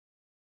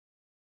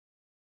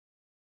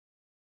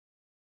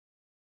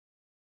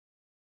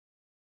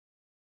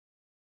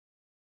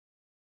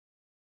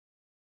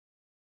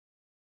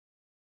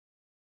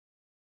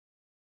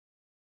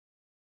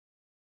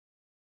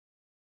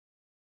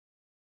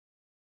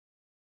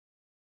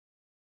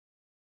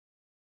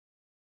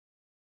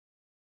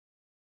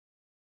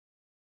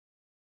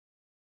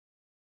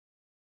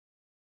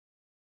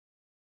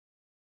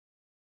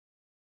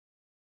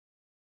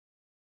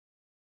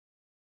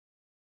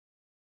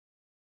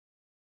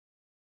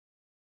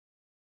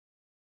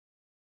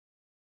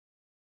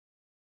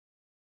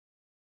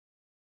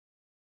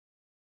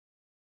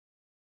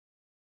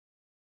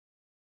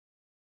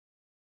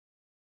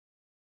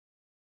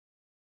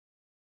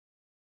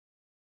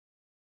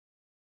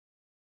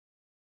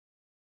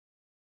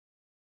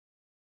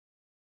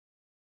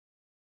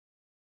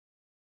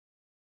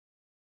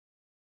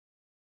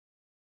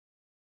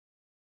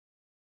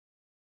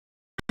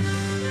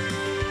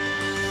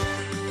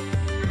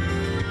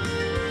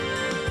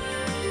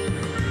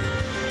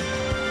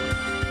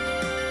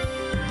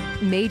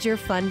Major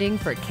funding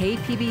for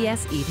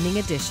KPBS Evening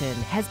Edition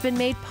has been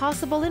made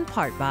possible in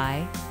part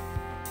by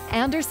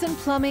Anderson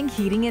Plumbing,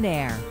 Heating and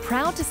Air,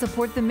 proud to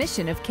support the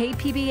mission of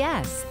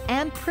KPBS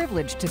and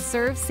privileged to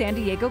serve San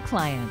Diego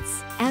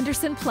clients.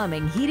 Anderson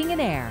Plumbing, Heating and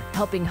Air,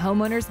 helping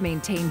homeowners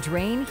maintain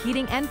drain,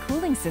 heating, and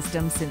cooling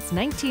systems since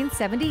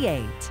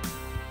 1978.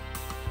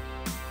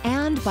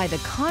 And by the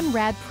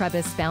Conrad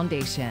Prebys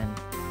Foundation,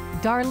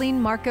 Darlene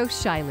Marco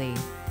Shiley,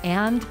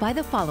 and by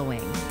the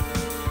following.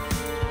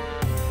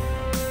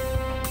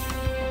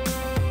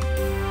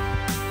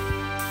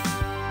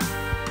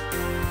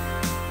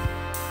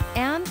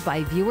 And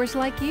by viewers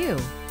like you.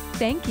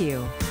 Thank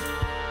you.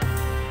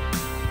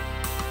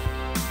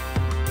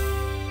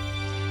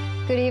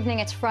 Good evening.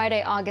 It's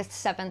Friday, August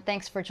 7th.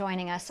 Thanks for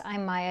joining us.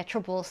 I'm Maya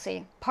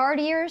Trabulsi.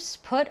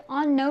 Partiers put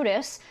on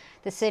notice.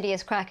 The city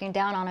is cracking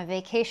down on a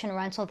vacation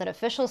rental that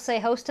officials say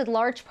hosted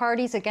large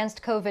parties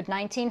against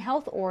COVID-19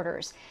 health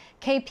orders.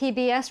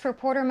 KPBS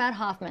reporter Matt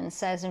Hoffman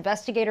says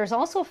investigators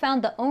also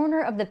found the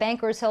owner of the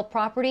Bankers Hill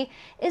property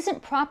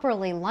isn't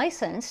properly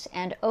licensed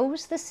and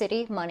owes the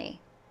city money.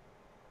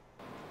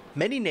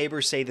 Many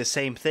neighbors say the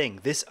same thing.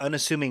 This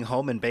unassuming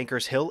home in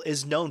Bankers Hill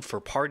is known for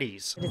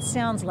parties. It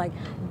sounds like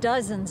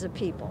dozens of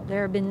people.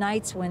 There have been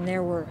nights when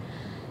there were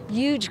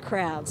huge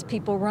crowds,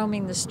 people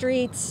roaming the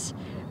streets.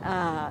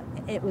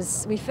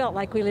 We felt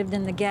like we lived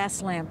in the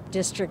gas lamp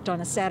district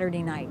on a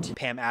Saturday night.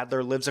 Pam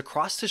Adler lives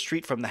across the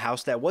street from the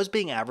house that was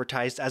being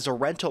advertised as a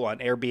rental on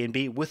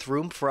Airbnb with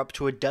room for up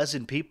to a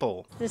dozen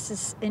people. This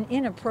is an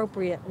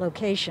inappropriate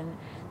location.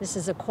 This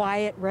is a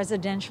quiet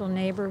residential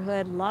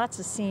neighborhood, lots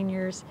of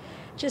seniors,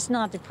 just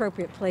not the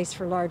appropriate place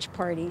for large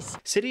parties.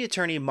 City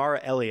Attorney Mara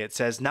Elliott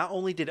says not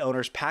only did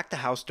owners pack the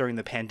house during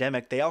the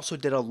pandemic, they also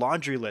did a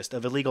laundry list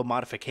of illegal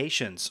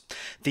modifications.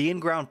 The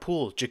in-ground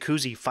pool,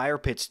 jacuzzi, fire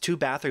pits, 2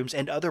 bathrooms,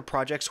 and other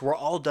projects were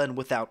all done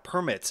without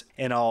permits.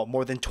 In all,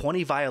 more than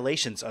 20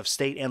 violations of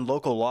state and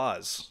local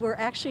laws. We're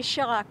actually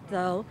shocked,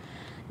 though,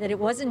 that it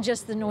wasn't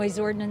just the noise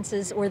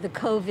ordinances or the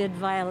COVID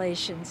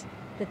violations,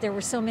 that there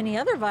were so many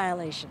other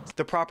violations.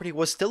 The property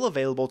was still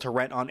available to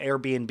rent on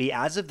Airbnb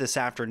as of this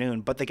afternoon,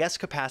 but the guest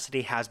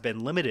capacity has been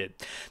limited.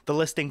 The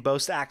listing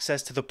boasts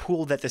access to the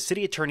pool that the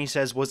city attorney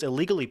says was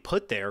illegally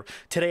put there.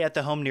 Today at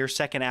the home near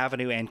 2nd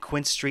Avenue and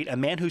Quince Street, a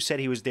man who said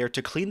he was there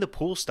to clean the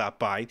pool stopped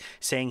by,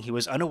 saying he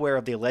was unaware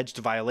of the alleged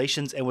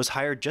violations and was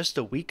hired just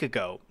a week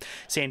ago.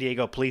 San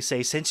Diego police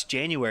say since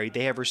January,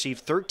 they have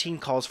received 13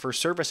 calls for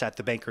service at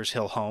the Bankers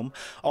Hill home,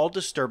 all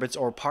disturbance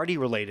or party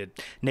related.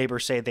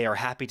 Neighbors say they are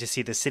happy to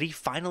see the city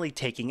finally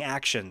taking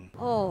action.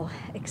 Oh,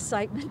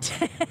 excitement.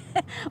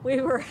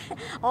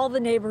 All the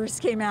neighbors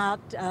came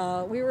out.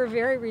 We were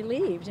very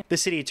relieved. The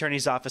city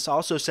attorney's office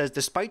also says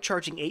despite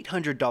charging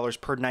 $800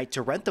 per night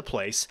to rent the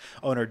place,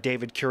 owner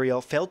David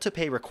Curiel failed to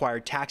pay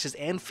required taxes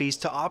and fees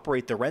to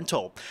operate the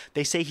rental.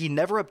 They say he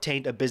never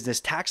obtained a business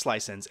tax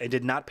license and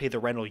did not pay the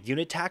rental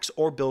unit tax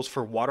or bills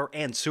for water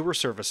and sewer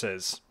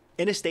services.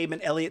 In a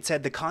statement, Elliott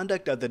said the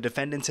conduct of the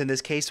defendants in this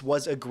case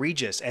was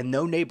egregious and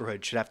no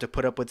neighborhood should have to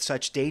put up with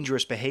such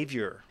dangerous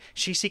behavior.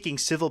 She's seeking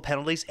civil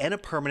penalties and a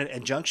permanent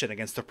injunction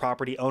against the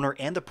property owner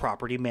and the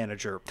property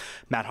manager.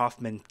 Matt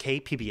Hoffman,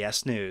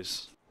 KPBS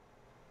News.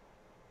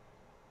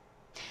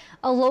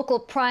 A local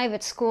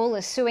private school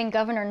is suing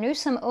Governor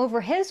Newsom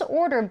over his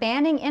order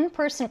banning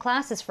in-person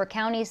classes for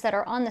counties that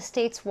are on the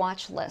state's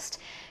watch list.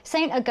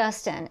 St.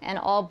 Augustine, an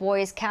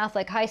all-boys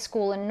Catholic high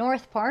school in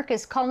North Park,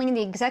 is calling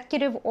the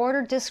executive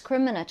order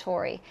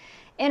discriminatory.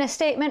 In a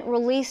statement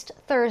released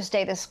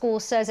Thursday, the school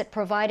says it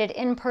provided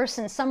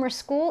in-person summer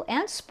school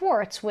and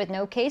sports with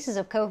no cases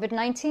of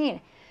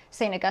COVID-19.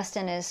 St.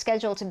 Augustine is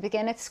scheduled to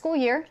begin its school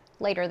year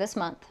later this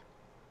month.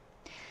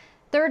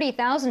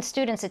 30,000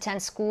 students attend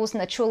schools in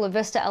the Chula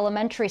Vista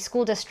Elementary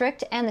School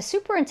District, and the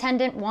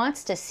superintendent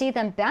wants to see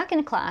them back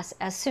in class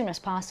as soon as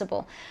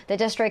possible. The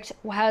district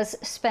has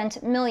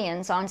spent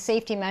millions on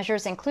safety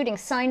measures, including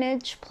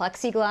signage,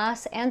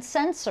 plexiglass, and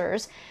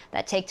sensors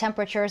that take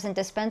temperatures and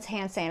dispense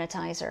hand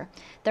sanitizer.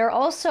 They're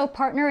also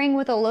partnering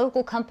with a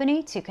local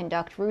company to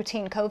conduct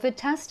routine COVID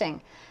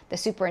testing. The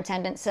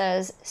superintendent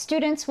says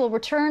students will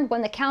return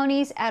when the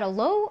county's at a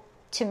low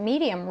to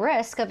medium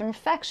risk of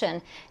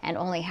infection, and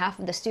only half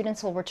of the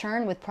students will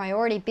return, with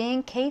priority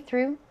being K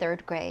through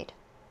 3rd grade.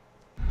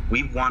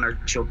 We want our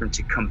children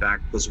to come back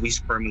because we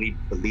firmly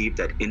believe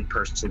that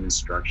in-person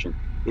instruction,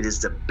 it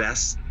is the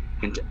best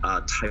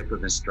type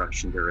of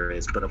instruction there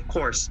is. But of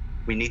course,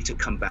 we need to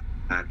come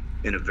back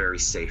in a very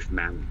safe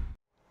manner.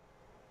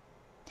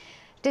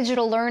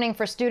 Digital learning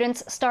for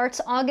students starts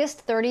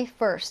August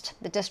 31st.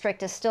 The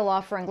district is still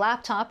offering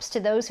laptops to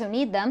those who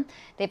need them.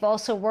 They've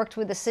also worked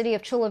with the city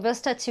of Chula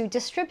Vista to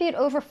distribute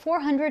over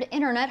 400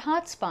 internet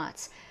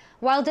hotspots.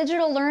 While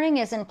digital learning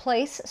is in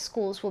place,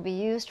 schools will be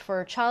used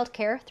for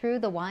childcare through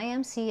the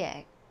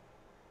YMCA.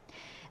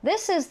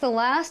 This is the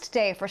last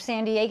day for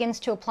San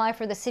Diegans to apply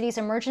for the city's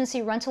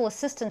emergency rental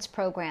assistance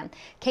program.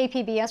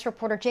 KPBS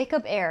reporter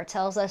Jacob Ayer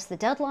tells us the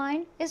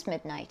deadline is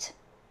midnight.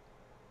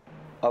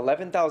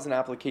 11,000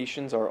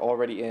 applications are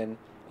already in,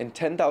 and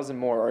 10,000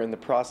 more are in the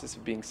process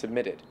of being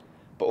submitted.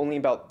 but only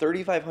about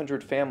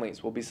 3,500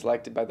 families will be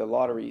selected by the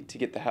lottery to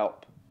get the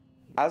help.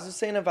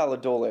 Azucena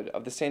Valladolid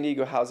of the San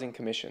Diego Housing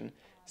Commission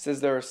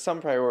says there are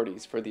some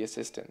priorities for the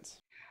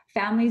assistance.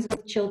 Families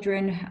with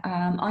children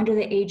under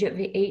the age of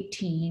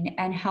 18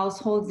 and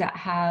households that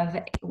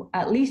have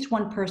at least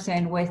one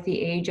person with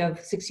the age of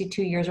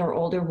 62 years or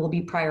older will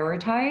be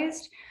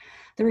prioritized.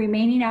 The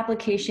remaining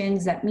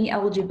applications that meet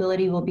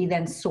eligibility will be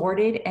then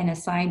sorted and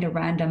assigned a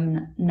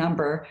random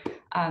number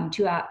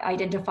to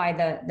identify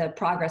the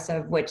progress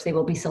of which they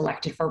will be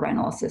selected for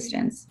rental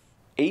assistance.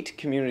 8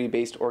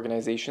 community-based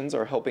organizations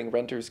are helping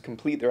renters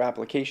complete their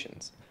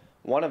applications.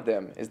 One of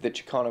them is the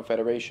Chicano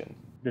Federation.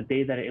 The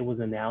day that it was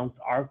announced,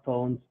 our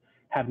phones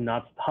have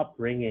not stopped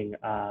ringing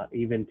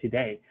even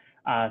today.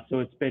 So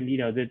it's been,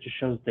 that just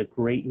shows the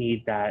great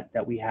need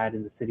that we had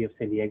in the city of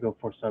San Diego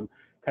for some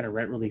kind of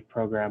rent relief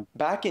program.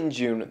 Back in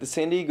June, the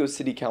San Diego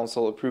City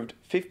Council approved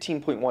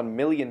 $15.1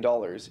 million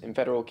in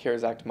federal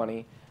CARES Act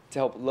money to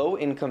help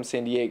low-income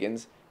San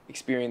Diegans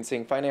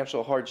experiencing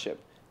financial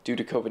hardship due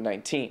to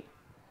COVID-19.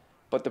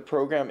 But the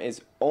program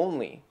is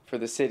only for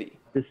the city.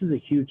 This is a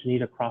huge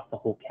need across the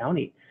whole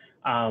county.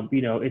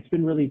 It's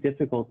been really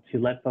difficult to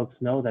let folks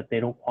know that they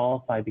don't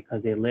qualify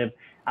because they live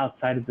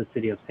outside of the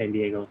city of San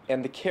Diego.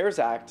 And the CARES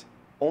Act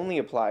only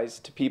applies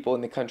to people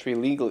in the country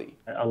legally.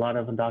 A lot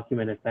of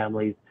undocumented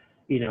families,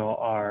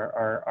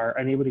 are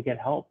unable to get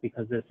help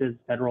because this is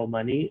federal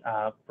money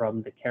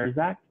from the CARES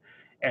Act.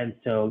 And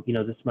so,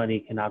 this money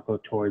cannot go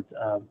towards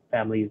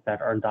families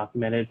that are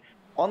undocumented.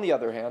 On the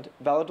other hand,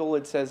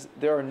 Valladolid says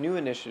there are new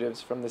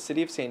initiatives from the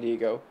city of San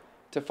Diego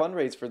to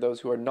fundraise for those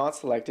who are not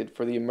selected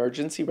for the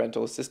Emergency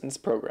Rental Assistance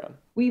Program.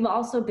 We've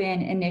also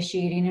been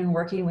initiating and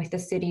working with the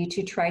city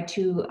to try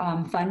to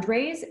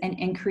fundraise and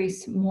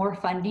increase more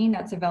funding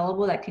that's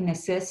available that can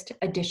assist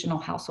additional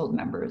household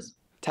members.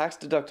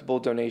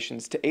 Tax-deductible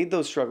donations to aid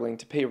those struggling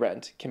to pay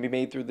rent can be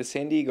made through the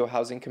San Diego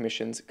Housing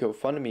Commission's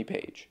GoFundMe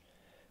page.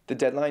 The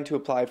deadline to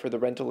apply for the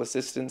rental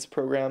assistance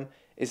program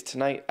is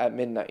tonight at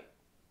midnight.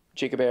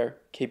 Jacob Ayer,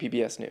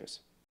 KPBS News.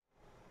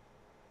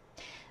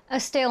 A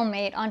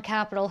stalemate on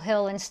Capitol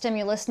Hill in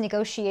stimulus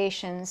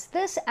negotiations.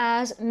 This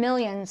as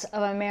millions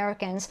of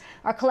Americans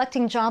are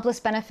collecting jobless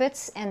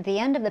benefits and the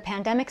end of the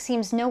pandemic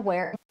seems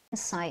nowhere in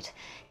sight.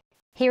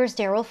 Here's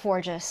Daryl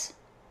Forges.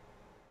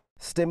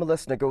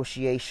 Stimulus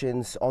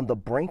negotiations on the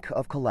brink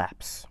of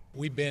collapse.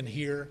 We've been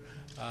here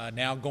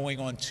now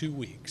going on 2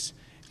 weeks,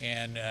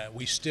 and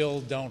we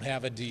still don't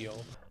have a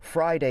deal.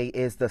 Friday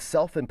is the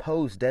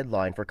self-imposed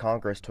deadline for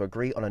Congress to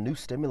agree on a new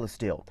stimulus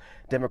deal.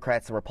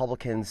 Democrats and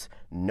Republicans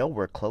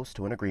nowhere close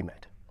to an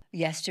agreement.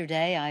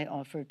 Yesterday, I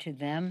offered to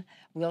them,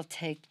 we'll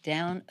take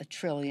down $1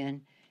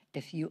 trillion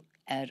if you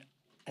add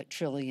 $1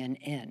 trillion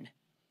in.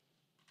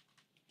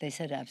 They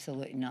said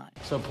absolutely not.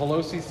 So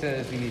Pelosi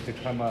says you need to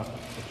come up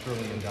 $1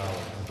 trillion.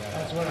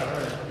 That's what I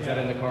heard. Is that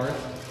in the cards?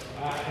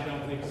 I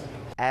don't think so.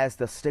 As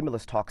the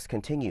stimulus talks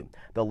continue,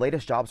 the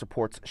latest jobs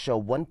reports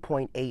show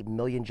 1.8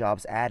 million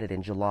jobs added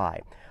in July.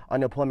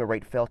 Unemployment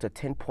rate fell to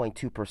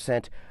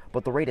 10.2%,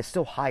 but the rate is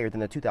still higher than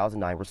the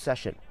 2009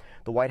 recession.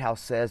 The White House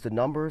says the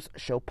numbers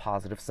show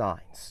positive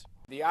signs.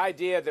 The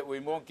idea that we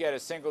won't get a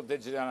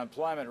single-digit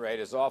unemployment rate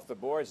is off the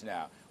boards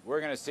now. We're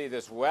going to see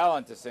this well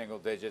into single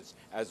digits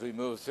as we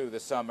move through the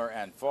summer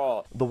and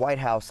fall. The White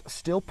House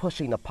still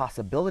pushing the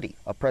possibility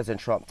of President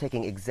Trump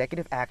taking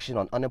executive action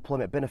on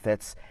unemployment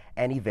benefits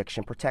and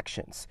eviction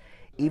protections,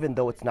 even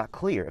though it's not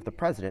clear if the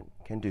president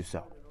can do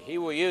so. He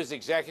will use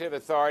executive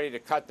authority to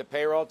cut the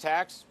payroll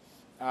tax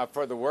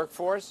for the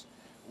workforce,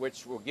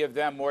 which will give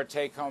them more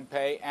take-home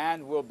pay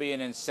and will be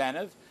an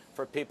incentive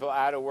for people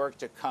out of work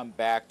to come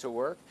back to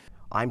work.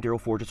 I'm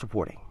Daryl Forges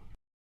reporting.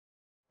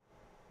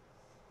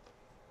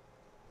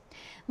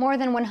 More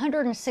than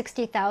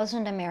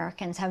 160,000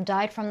 Americans have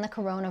died from the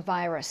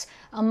coronavirus.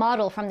 A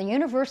model from the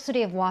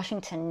University of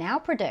Washington now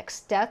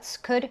predicts deaths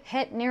could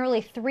hit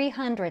nearly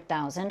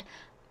 300,000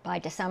 by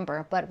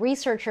December, but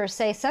researchers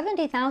say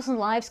 70,000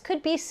 lives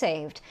could be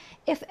saved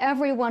if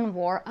everyone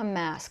wore a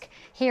mask.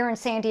 Here in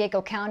San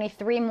Diego County,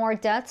 3 more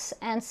deaths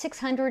and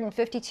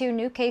 652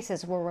 new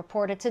cases were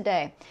reported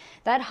today.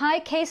 That high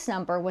case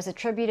number was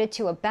attributed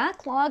to a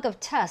backlog of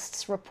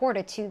tests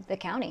reported to the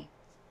county.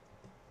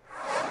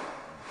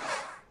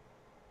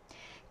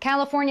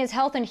 California's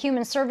Health and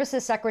Human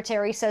Services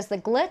Secretary says the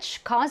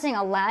glitch causing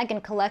a lag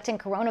in collecting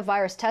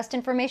coronavirus test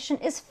information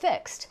is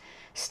fixed.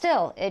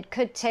 Still, it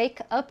could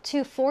take up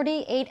to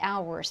 48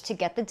 hours to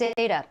get the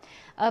data.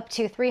 Up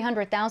to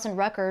 300,000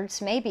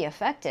 records may be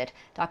affected.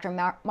 Dr.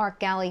 Mark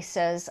Galley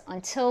says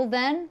until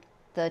then,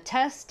 the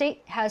test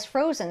state has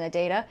frozen the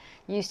data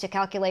used to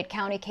calculate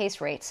county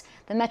case rates.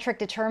 The metric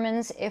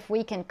determines if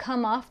we can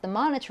come off the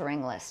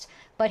monitoring list.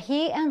 But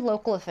he and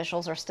local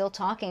officials are still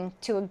talking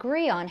to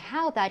agree on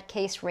how that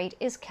case rate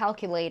is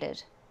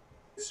calculated.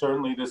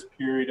 Certainly this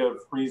period of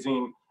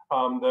freezing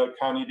the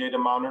county data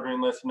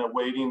monitoring list and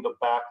awaiting the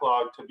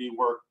backlog to be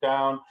worked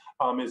down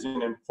is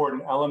an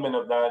important element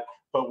of that.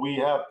 But we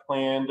have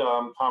planned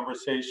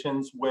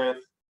conversations with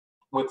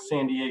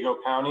San Diego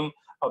County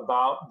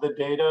about the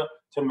data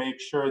to make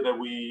sure that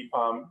we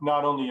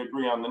not only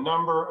agree on the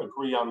number,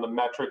 agree on the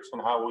metrics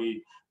and how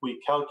we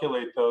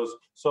calculate those,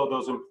 so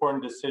those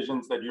important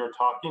decisions that you're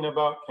talking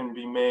about can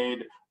be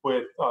made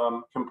with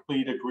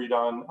complete agreed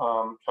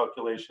on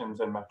calculations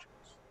and metrics.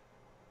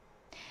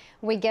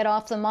 We get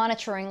off the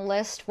monitoring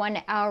list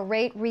when our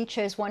rate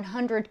reaches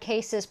 100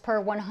 cases per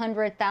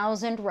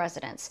 100,000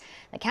 residents.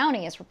 The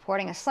county is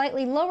reporting a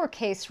slightly lower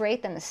case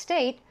rate than the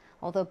state,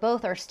 although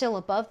both are still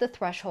above the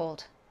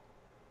threshold.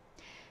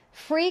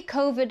 Free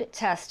COVID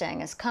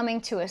testing is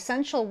coming to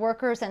essential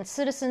workers and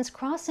citizens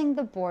crossing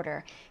the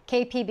border.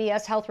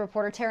 KPBS health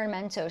reporter Taryn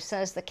Mento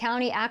says the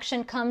county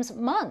action comes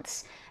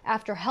months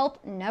after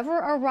help never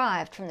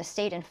arrived from the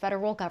state and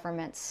federal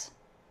governments.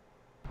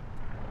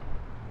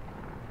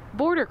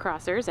 Border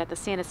crossers at the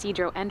San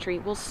Ysidro entry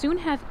will soon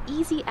have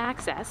easy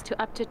access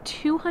to up to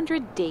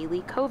 200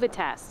 daily COVID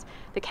tests.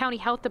 The county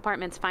health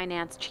department's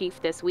finance chief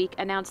this week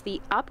announced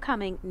the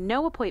upcoming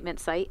no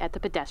appointment site at the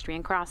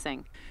pedestrian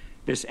crossing.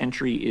 This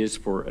entry is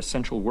for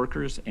essential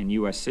workers and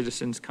U.S.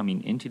 citizens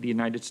coming into the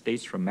United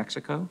States from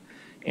Mexico,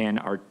 and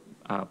our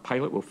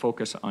pilot will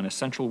focus on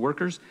essential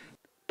workers.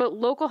 But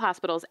local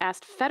hospitals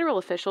asked federal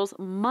officials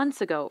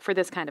months ago for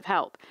this kind of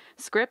help.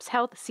 Scripps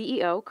Health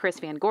CEO Chris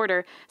Van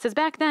Gorder says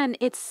back then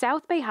its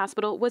South Bay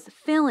hospital was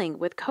filling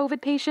with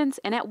COVID patients,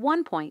 and at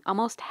one point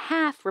almost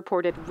half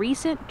reported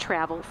recent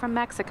travel from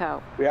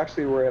Mexico. We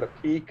actually were at a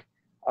peak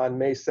on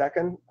May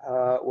 2nd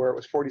where it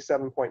was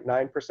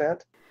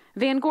 47.9%.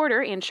 Van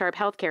Gorder and Sharp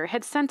Healthcare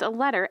had sent a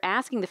letter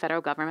asking the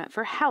federal government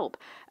for help.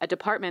 A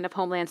Department of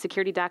Homeland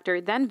Security doctor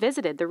then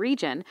visited the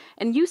region,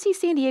 and UC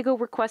San Diego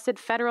requested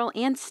federal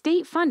and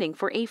state funding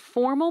for a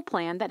formal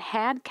plan that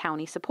had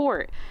county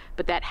support.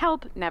 But that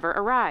help never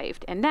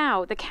arrived, and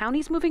now the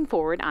county's moving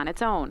forward on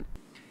its own.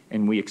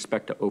 And we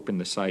expect to open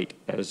the site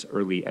as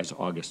early as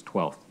August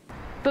 12th.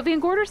 But Van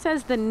Gorder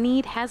says the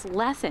need has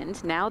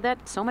lessened now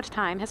that so much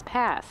time has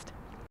passed.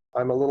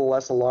 I'm a little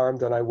less alarmed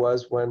than I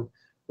was when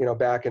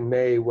back in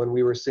May when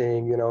we were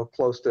seeing,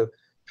 close to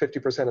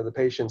 50% of the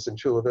patients in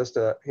Chula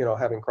Vista,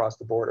 having crossed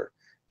the border.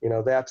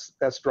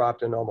 That's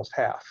dropped in almost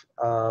half.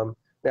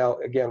 Now,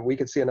 again, we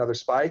could see another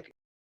spike.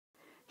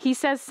 He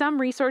says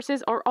some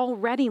resources are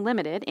already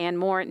limited and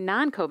more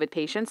non-COVID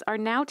patients are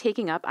now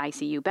taking up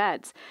ICU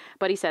beds.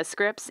 But he says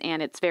Scripps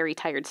and its very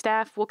tired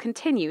staff will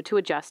continue to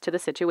adjust to the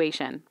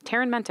situation.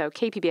 Taryn Mento,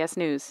 KPBS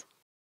News.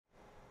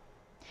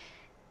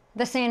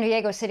 The San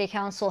Diego City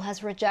Council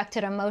has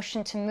rejected a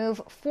motion to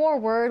move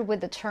forward with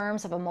the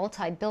terms of a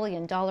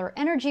multi-billion-dollar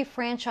energy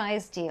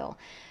franchise deal.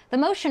 The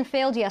motion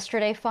failed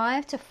yesterday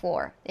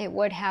 5-4. It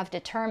would have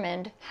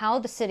determined how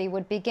the city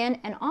would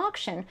begin an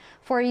auction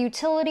for a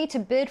utility to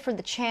bid for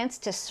the chance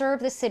to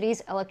serve the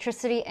city's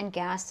electricity and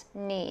gas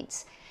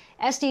needs.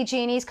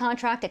 SDG&E's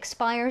contract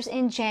expires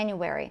in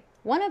January.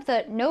 One of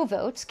the no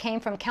votes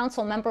came from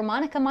council member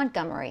Monica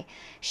Montgomery.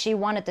 She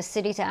wanted the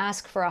city to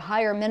ask for a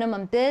higher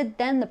minimum bid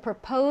than the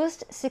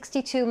proposed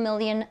 $62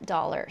 million.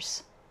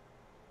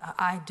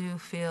 I do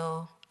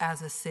feel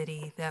as a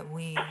city that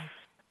we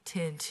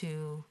tend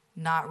to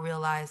not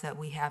realize that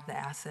we have the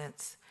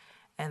assets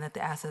and that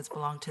the assets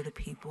belong to the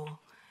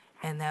people,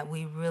 and that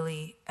we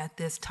really at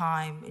this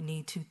time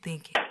need to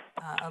think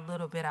a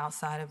little bit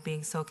outside of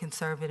being so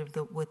conservative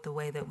with the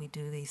way that we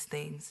do these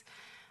things.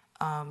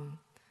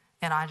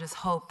 And I just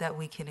hope that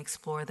we can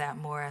explore that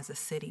more as a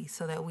city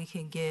so that we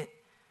can get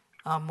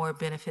more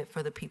benefit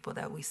for the people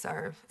that we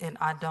serve. And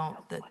I don't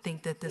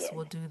think that this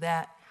will do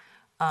that.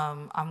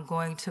 I'm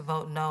going to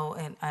vote no,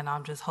 and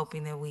I'm just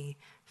hoping that we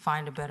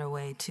find a better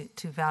way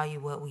to value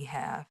what we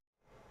have.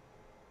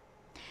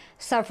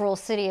 Several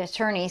city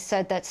attorneys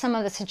said that some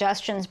of the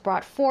suggestions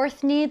brought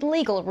forth need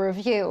legal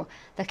review.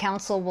 The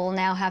council will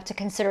now have to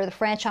consider the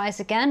franchise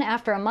again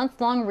after a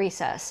month-long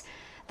recess,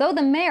 though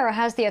the mayor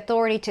has the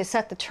authority to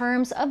set the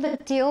terms of the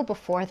deal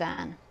before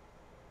then.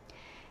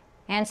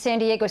 And San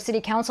Diego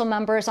City Council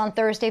members on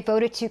Thursday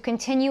voted to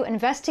continue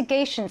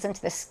investigations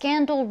into the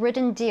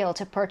scandal-ridden deal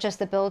to purchase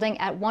the building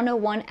at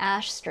 101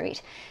 Ash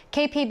Street.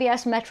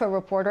 KPBS Metro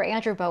reporter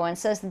Andrew Bowen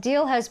says the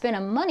deal has been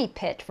a money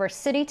pit for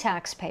city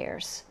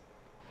taxpayers.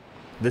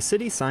 The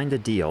city signed a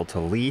deal to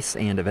lease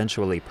and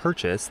eventually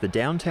purchase the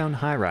downtown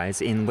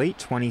high-rise in late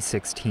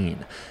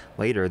 2016.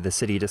 Later, the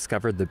city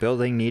discovered the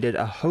building needed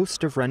a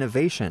host of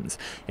renovations,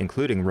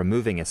 including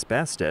removing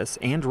asbestos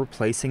and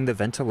replacing the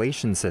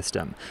ventilation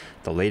system.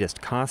 The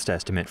latest cost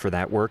estimate for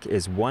that work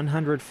is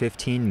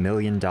 $115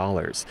 million.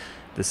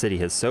 The city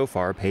has so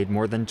far paid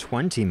more than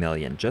 $20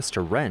 million just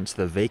to rent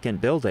the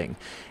vacant building.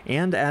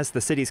 And as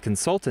the city's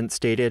consultant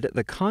stated,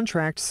 the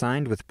contract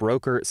signed with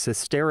broker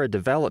Sistera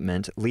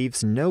Development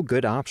leaves no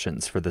good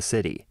options for the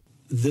city.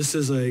 This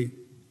is a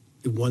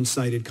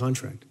one-sided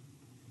contract.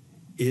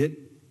 It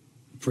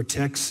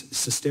protects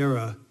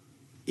Sistera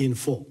in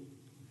full.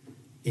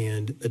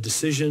 And a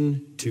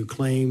decision to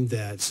claim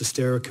that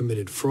Sistera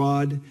committed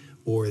fraud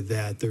or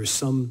that there's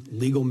some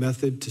legal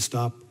method to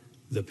stop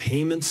the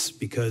payments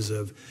because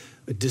of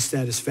a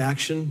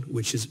dissatisfaction,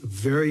 which is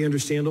very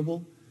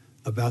understandable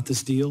about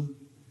this deal,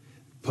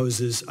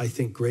 poses, I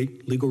think,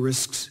 great legal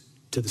risks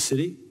to the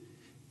city,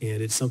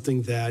 and it's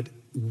something that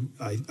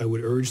I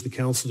would urge the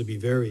council to be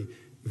very,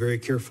 very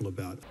careful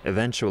about.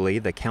 Eventually,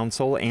 the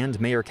council and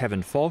Mayor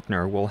Kevin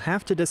Faulconer will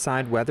have to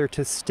decide whether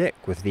to stick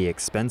with the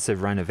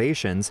expensive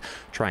renovations,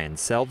 try and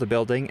sell the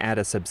building at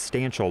a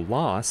substantial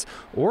loss,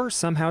 or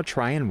somehow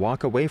try and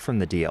walk away from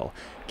the deal.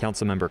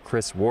 Councilmember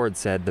Chris Ward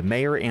said the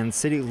mayor and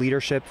city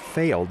leadership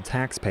failed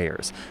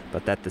taxpayers,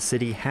 but that the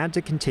city had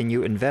to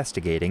continue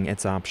investigating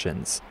its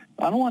options.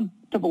 I don't want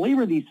to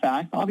belabor these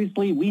facts.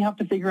 Obviously, we have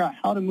to figure out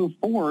how to move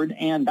forward,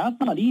 and that's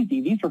not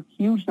easy. These are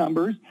huge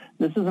numbers.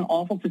 This is an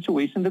awful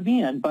situation to be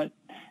in, but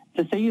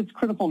to say it's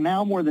critical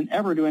now more than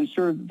ever to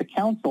ensure that the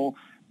council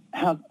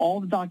has all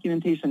the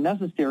documentation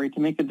necessary to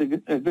make a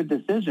good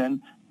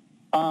decision,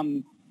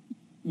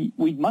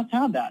 we must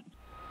have that.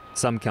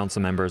 Some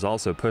council members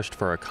also pushed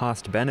for a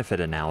cost-benefit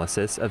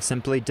analysis of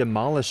simply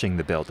demolishing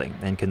the building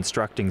and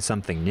constructing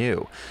something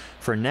new.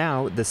 For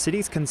now, the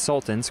city's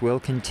consultants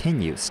will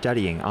continue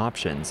studying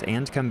options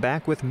and come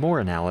back with more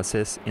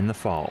analysis in the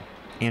fall.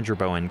 Andrew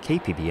Bowen,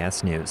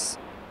 KPBS News.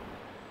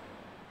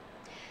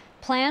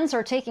 Plans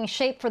are taking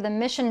shape for the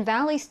Mission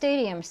Valley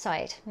Stadium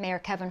site. Mayor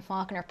Kevin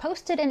Faulconer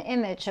posted an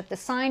image of the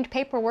signed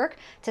paperwork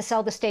to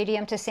sell the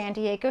stadium to San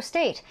Diego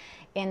State.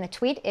 In the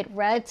tweet, it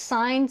read,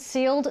 "Signed,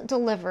 sealed,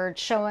 delivered,"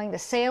 showing the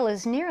sale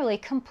is nearly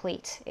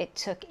complete. It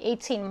took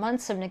 18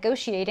 months of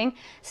negotiating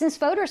since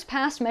voters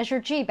passed Measure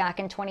G back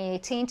in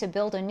 2018 to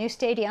build a new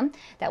stadium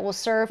that will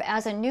serve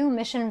as a new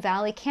Mission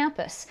Valley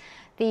campus.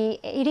 The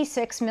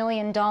 $86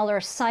 million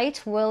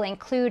site will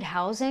include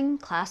housing,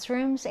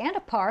 classrooms, and a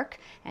park,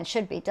 and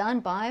should be done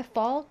by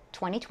fall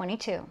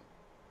 2022.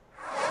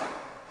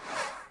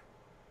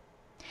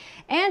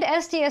 And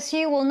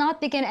SDSU will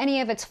not begin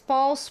any of its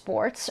fall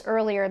sports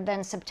earlier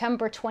than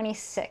September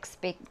 26th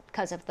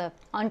because of the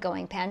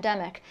ongoing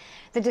pandemic.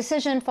 The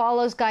decision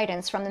follows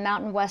guidance from the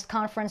Mountain West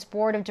Conference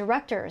Board of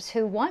Directors,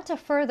 who want to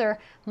further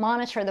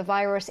monitor the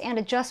virus and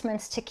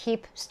adjustments to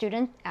keep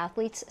student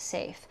athletes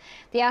safe.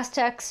 The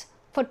Aztecs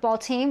football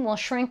team will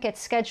shrink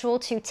its schedule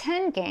to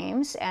 10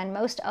 games, and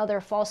most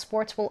other fall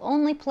sports will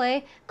only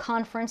play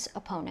conference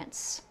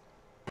opponents.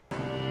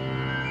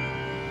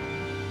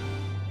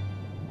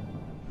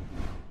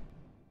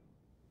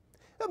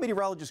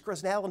 Meteorologist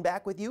Chris Allen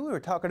back with you. We're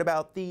talking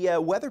about the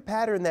weather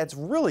pattern that's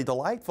really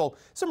delightful.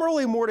 Some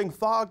early morning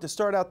fog to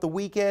start out the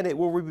weekend. It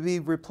will be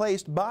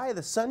replaced by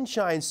the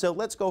sunshine, so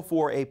let's go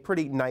for a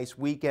pretty nice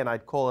weekend.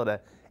 I'd call it a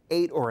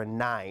 8 or a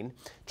 9.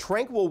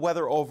 Tranquil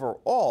weather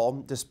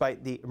overall,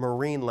 despite the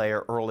marine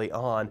layer early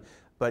on,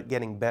 but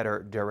getting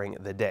better during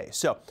the day.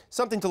 So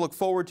something to look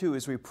forward to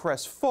as we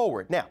press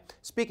forward. Now,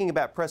 speaking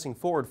about pressing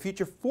forward,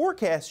 future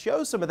forecast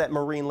shows some of that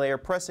marine layer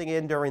pressing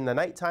in during the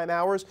nighttime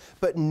hours,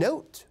 but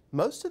note,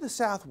 most of the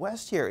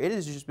southwest here, it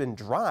has just been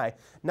dry,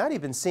 not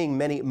even seeing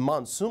many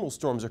monsoonal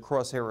storms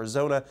across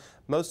Arizona.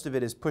 Most of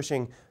it is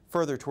pushing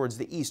further towards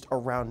the east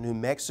around New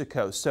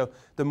Mexico. So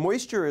the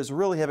moisture is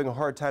really having a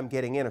hard time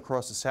getting in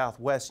across the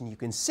southwest, and you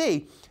can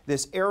see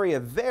this area,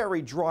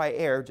 very dry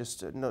air,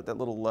 just note that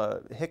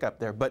little hiccup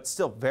there, but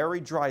still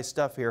very dry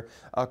stuff here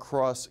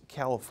across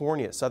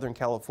California, Southern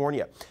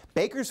California.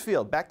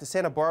 Bakersfield, back to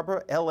Santa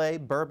Barbara, LA,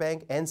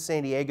 Burbank, and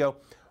San Diego.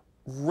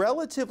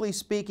 Relatively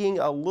speaking,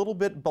 a little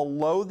bit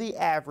below the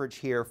average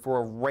here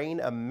for rain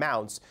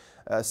amounts.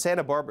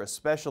 Santa Barbara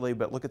especially,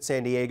 but look at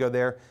San Diego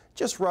there,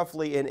 just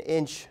roughly an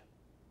inch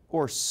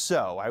or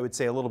so. I would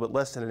say a little bit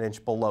less than an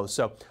inch below.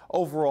 So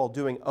overall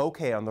doing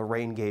okay on the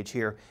rain gauge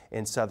here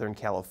in Southern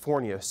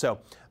California. So,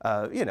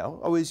 you know,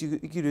 always you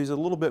could use a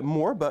little bit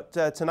more, but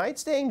tonight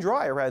staying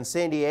dry around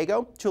San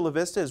Diego, Chula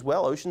Vista as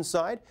well,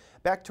 Oceanside.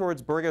 Back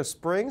towards Borrego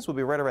Springs will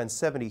be right around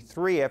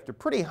 73 after a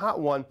pretty hot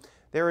one.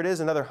 There it is,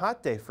 another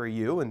hot day for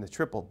you in the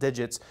triple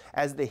digits.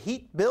 As the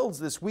heat builds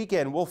this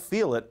weekend, we'll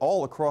feel it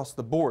all across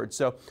the board.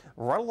 So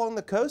right along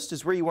the coast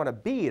is where you want to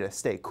be to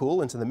stay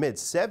cool, into the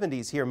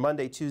mid-70s here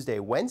Monday, Tuesday,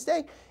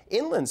 Wednesday.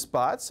 Inland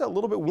spots a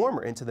little bit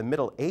warmer into the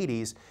middle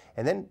 80s.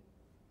 And then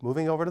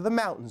moving over to the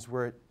mountains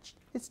where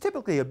it's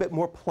typically a bit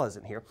more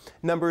pleasant here.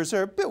 Numbers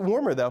are a bit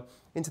warmer though,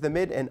 into the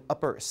mid and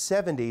upper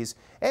 70s.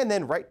 And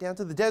then right down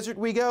to the desert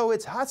we go.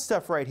 It's hot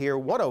stuff right here,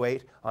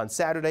 108 on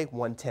Saturday,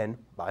 110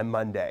 by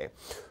Monday.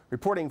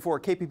 Reporting for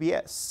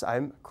KPBS,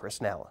 I'm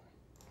Chris Allen.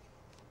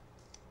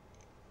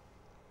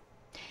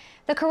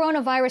 The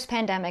coronavirus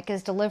pandemic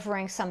is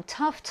delivering some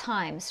tough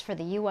times for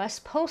the U.S.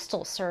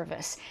 Postal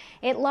Service.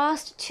 It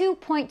lost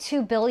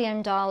 $2.2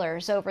 billion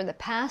over the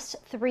past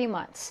 3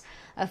 months.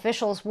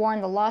 Officials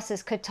warn the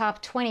losses could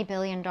top $20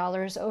 billion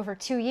over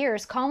 2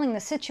 years, calling the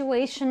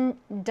situation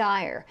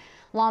dire.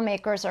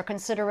 Lawmakers are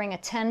considering a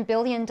 $10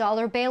 billion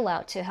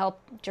bailout to help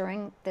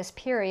during this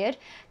period.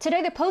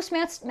 Today, the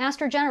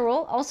Postmaster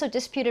General also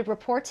disputed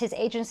reports his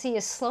agency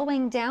is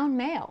slowing down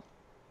mail.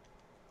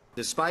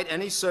 Despite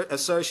any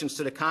assertions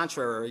to the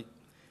contrary,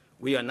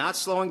 we are not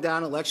slowing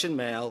down election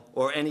mail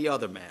or any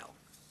other mail.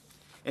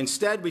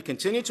 Instead, we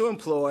continue to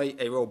employ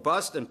a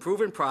robust and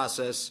proven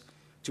process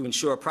to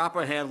ensure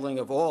proper handling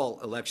of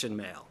all election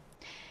mail.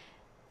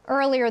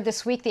 Earlier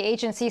this week, the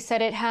agency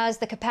said it has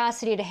the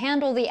capacity to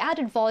handle the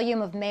added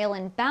volume of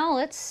mail-in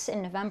ballots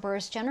in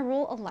November's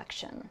general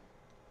election.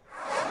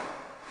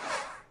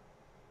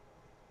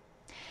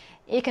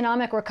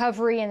 Economic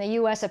recovery in the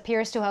U.S.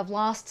 appears to have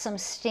lost some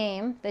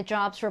steam. The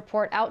jobs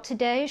report out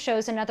today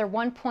shows another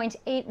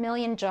 1.8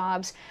 million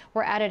jobs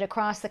were added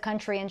across the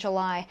country in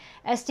July.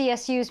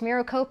 SDSU's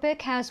Mira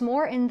Kopik has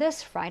more in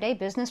this Friday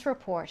Business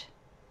Report.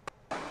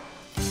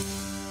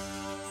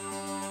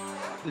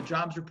 The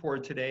jobs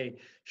report today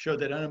showed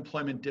that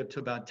unemployment dipped to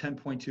about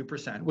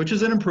 10.2%, which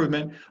is an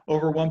improvement.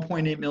 Over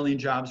 1.8 million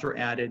jobs were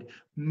added.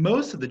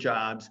 Most of the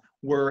jobs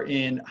were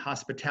in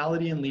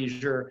hospitality and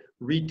leisure,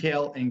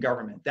 retail, and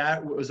government.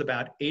 That was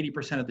about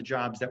 80% of the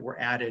jobs that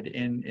were added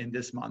in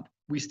this month.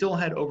 We still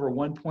had over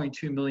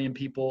 1.2 million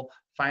people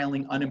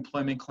filing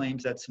unemployment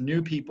claims. That's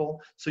new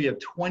people. So you have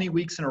 20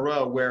 weeks in a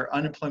row where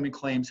unemployment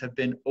claims have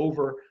been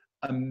over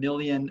 1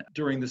 million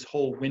during this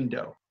whole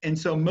window. And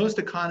so most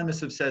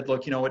economists have said,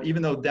 look, you know what,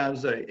 even though that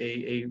was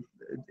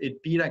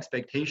it beat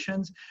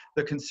expectations,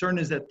 the concern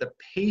is that the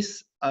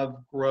pace of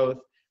growth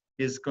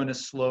is going to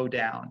slow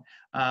down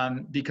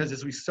because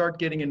as we start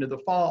getting into the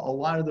fall, a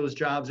lot of those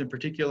jobs, in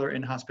particular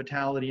in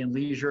hospitality and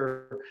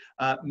leisure,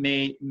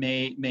 may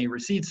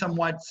recede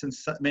somewhat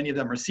since many of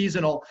them are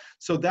seasonal.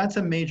 So that's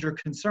a major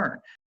concern.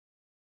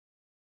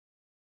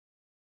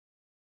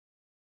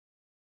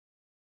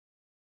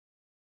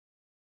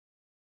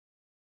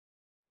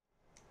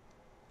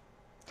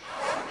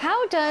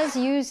 How does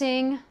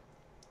using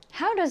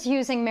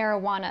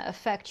marijuana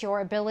affect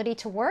your ability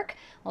to work?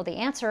 Well, the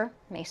answer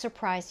may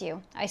surprise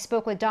you. I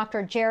spoke with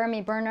Dr.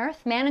 Jeremy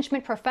Bernerth,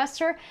 management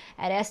professor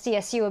at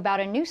SDSU, about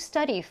a new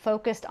study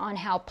focused on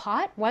how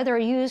pot, whether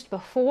used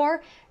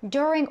before,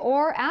 during,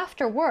 or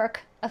after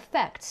work,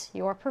 affects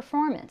your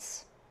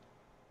performance.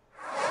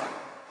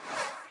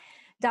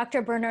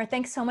 Dr. Berner,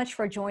 thanks so much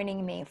for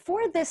joining me.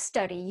 For this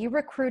study, you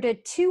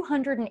recruited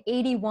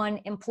 281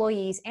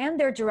 employees and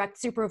their direct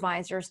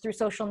supervisors through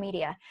social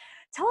media.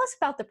 Tell us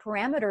about the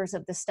parameters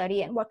of the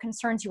study and what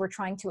concerns you were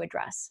trying to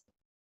address.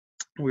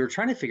 We were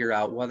trying to figure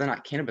out whether or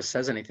not cannabis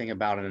says anything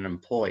about an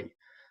employee.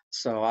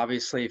 So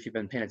obviously, if you've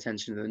been paying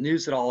attention to the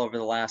news at all over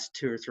the last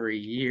 2 or 3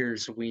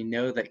 years, we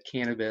know that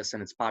cannabis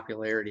and its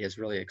popularity has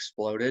really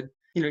exploded.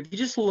 You know, if you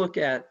just look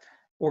at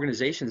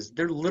organizations,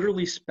 they're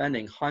literally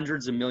spending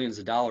hundreds of millions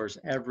of dollars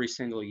every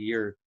single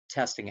year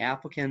testing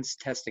applicants,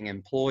 testing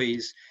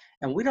employees,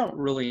 and we don't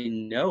really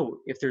know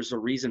if there's a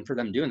reason for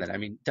them doing that. I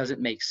mean, does it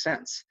make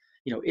sense?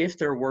 You know, if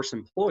they're worse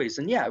employees,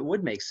 then yeah, it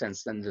would make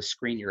sense then to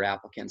screen your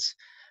applicants.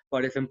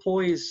 But if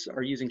employees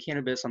are using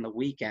cannabis on the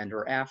weekend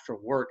or after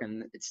work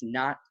and it's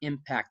not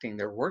impacting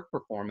their work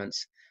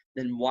performance,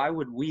 then why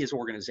would we as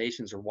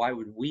organizations or why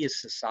would we as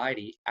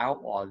society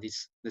outlaw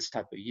this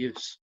type of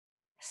use?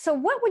 So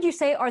what would you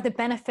say are the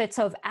benefits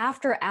of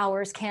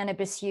after-hours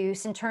cannabis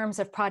use in terms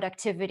of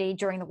productivity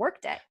during the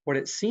workday? What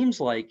it seems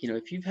like, you know,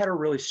 if you've had a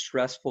really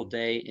stressful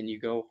day and you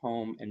go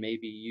home and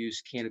maybe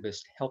use cannabis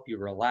to help you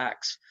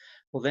relax,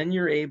 well, then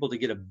you're able to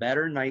get a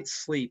better night's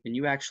sleep and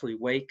you actually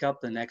wake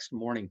up the next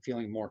morning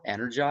feeling more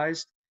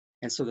energized.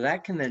 And so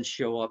that can then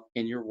show up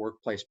in your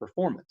workplace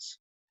performance.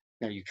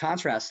 Now, you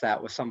contrast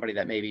that with somebody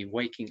that may be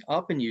waking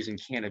up and using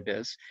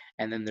cannabis,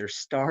 and then they're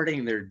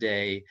starting their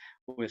day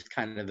with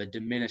kind of a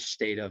diminished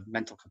state of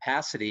mental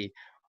capacity,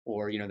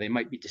 or, you know, they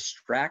might be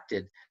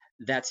distracted.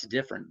 That's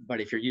different. But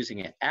if you're using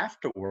it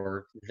after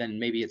work, then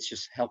maybe it's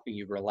just helping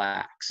you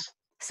relax.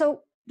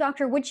 So,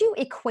 doctor, would you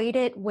equate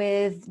it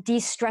with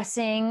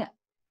de-stressing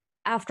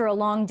after a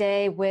long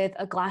day with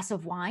a glass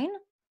of wine?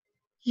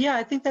 Yeah,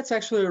 I think that's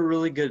actually a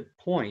really good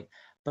point.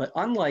 But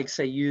unlike,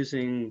 say,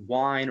 using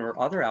wine or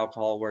other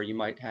alcohol where you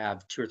might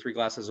have 2 or 3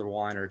 glasses of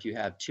wine, or if you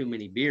have too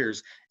many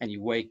beers and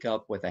you wake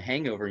up with a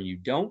hangover and you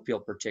don't feel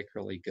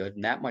particularly good,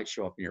 and that might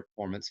show up in your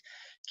performance,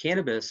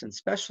 cannabis, and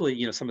especially,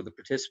 you know, some of the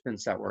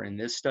participants that were in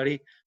this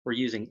study were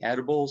using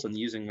edibles and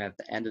using them at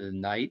the end of the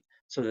night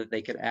so that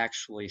they could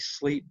actually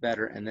sleep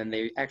better. And then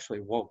they actually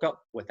woke up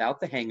without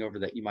the hangover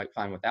that you might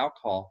find with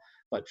alcohol,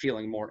 but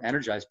feeling more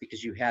energized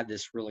because you had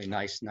this really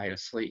nice night of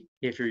sleep.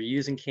 If you're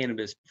using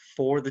cannabis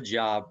for the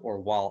job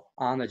or while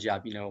on the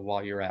job, you know,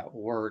 while you're at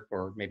work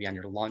or maybe on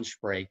your lunch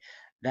break,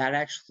 that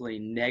actually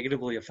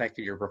negatively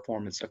affected your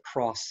performance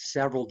across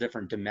several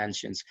different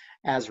dimensions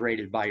as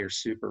rated by your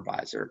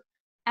supervisor.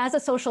 As a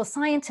social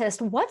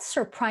scientist, what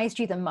surprised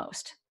you the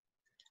most?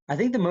 I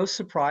think the most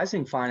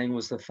surprising finding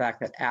was the fact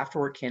that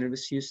after-work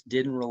cannabis use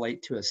didn't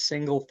relate to a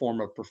single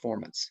form of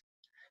performance.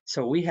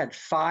 So we had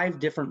 5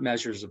 different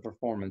measures of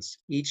performance,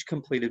 each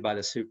completed by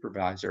the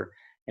supervisor.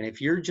 And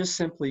if you're just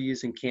simply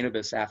using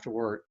cannabis after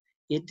work,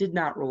 it did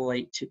not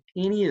relate to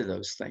any of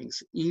those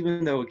things,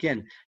 even though,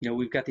 again, you know,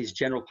 we've got these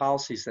general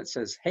policies that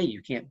says, hey,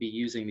 you can't be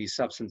using these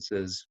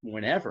substances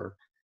whenever.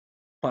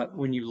 But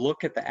when you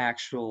look at the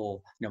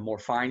actual, you know, more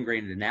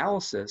fine-grained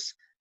analysis,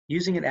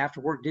 using it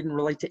after work didn't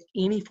relate to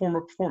any form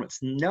of performance,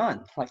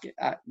 none.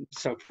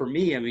 So for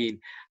me, I mean,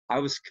 I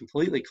was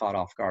completely caught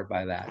off guard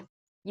by that.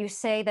 You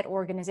say that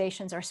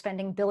organizations are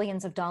spending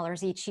billions of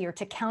dollars each year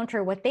to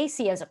counter what they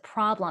see as a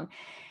problem.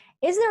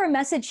 Is there a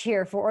message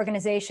here for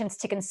organizations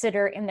to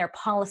consider in their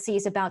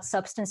policies about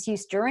substance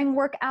use during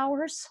work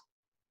hours?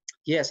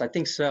 Yes, I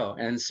think so.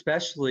 And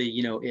especially,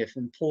 if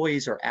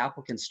employees or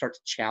applicants start to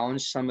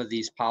challenge some of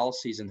these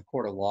policies in the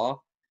court of law,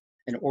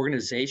 an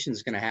organization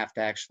is going to have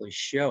to actually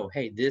show,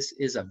 hey, this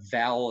is a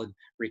valid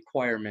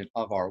requirement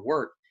of our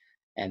work.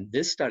 And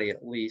this study,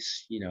 at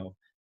least,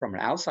 from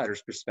an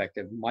outsider's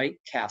perspective, might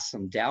cast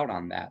some doubt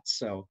on that.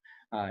 So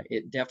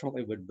it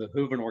definitely would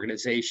behoove an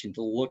organization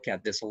to look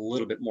at this a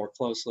little bit more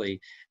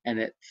closely. And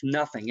if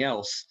nothing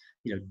else,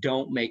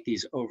 don't make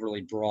these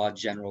overly broad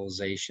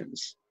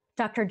generalizations.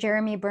 Dr.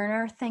 Jeremy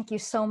Berner, thank you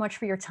so much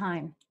for your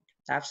time.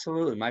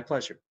 Absolutely, my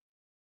pleasure.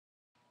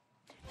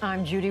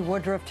 I'm Judy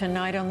Woodruff.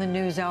 Tonight on the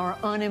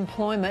NewsHour,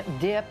 unemployment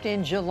dipped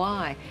in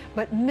July,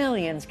 but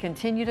millions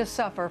continue to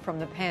suffer from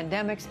the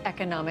pandemic's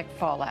economic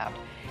fallout.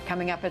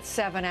 Coming up at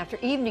 7 after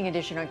Evening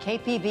Edition on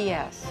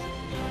KPBS.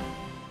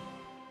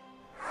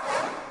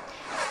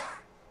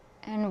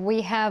 And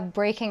we have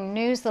breaking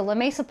news. The La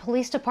Mesa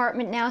Police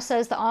Department now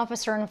says the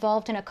officer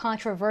involved in a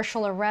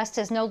controversial arrest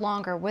is no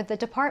longer with the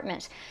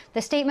department.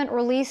 The statement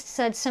released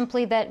said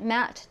simply that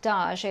Matt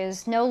Dodge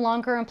is no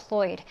longer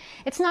employed.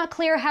 It's not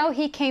clear how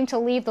he came to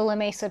leave the La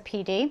Mesa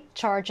PD.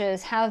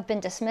 Charges have been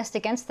dismissed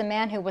against the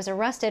man who was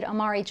arrested,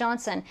 Amari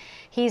Johnson.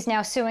 He's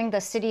now suing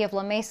the city of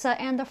La Mesa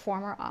and the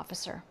former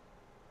officer.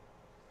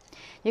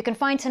 You can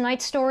find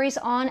tonight's stories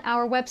on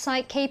our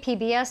website,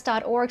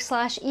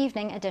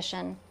 kpbs.org/evening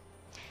edition.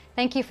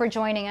 Thank you for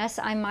joining us.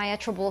 I'm Maya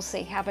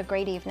Trabulsi. Have a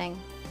great evening.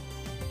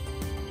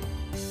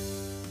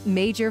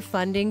 Major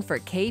funding for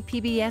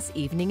KPBS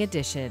Evening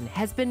Edition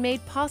has been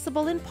made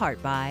possible in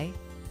part by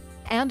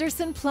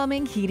Anderson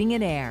Plumbing, Heating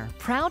and Air,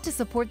 proud to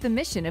support the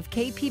mission of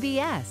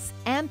KPBS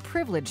and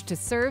privileged to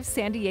serve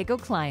San Diego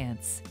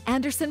clients.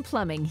 Anderson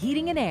Plumbing,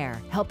 Heating and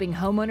Air, helping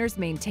homeowners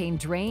maintain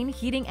drain,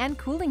 heating, and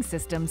cooling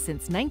systems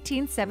since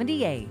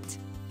 1978.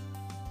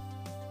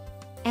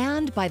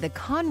 And by the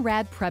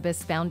Conrad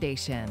Prebys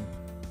Foundation.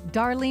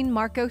 Darlene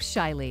Marco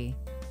Shiley,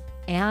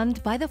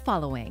 and by the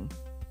following.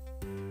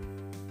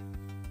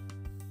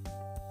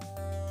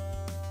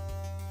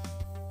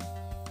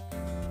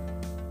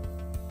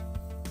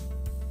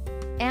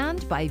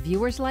 And by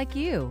viewers like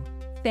you.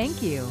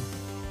 Thank you.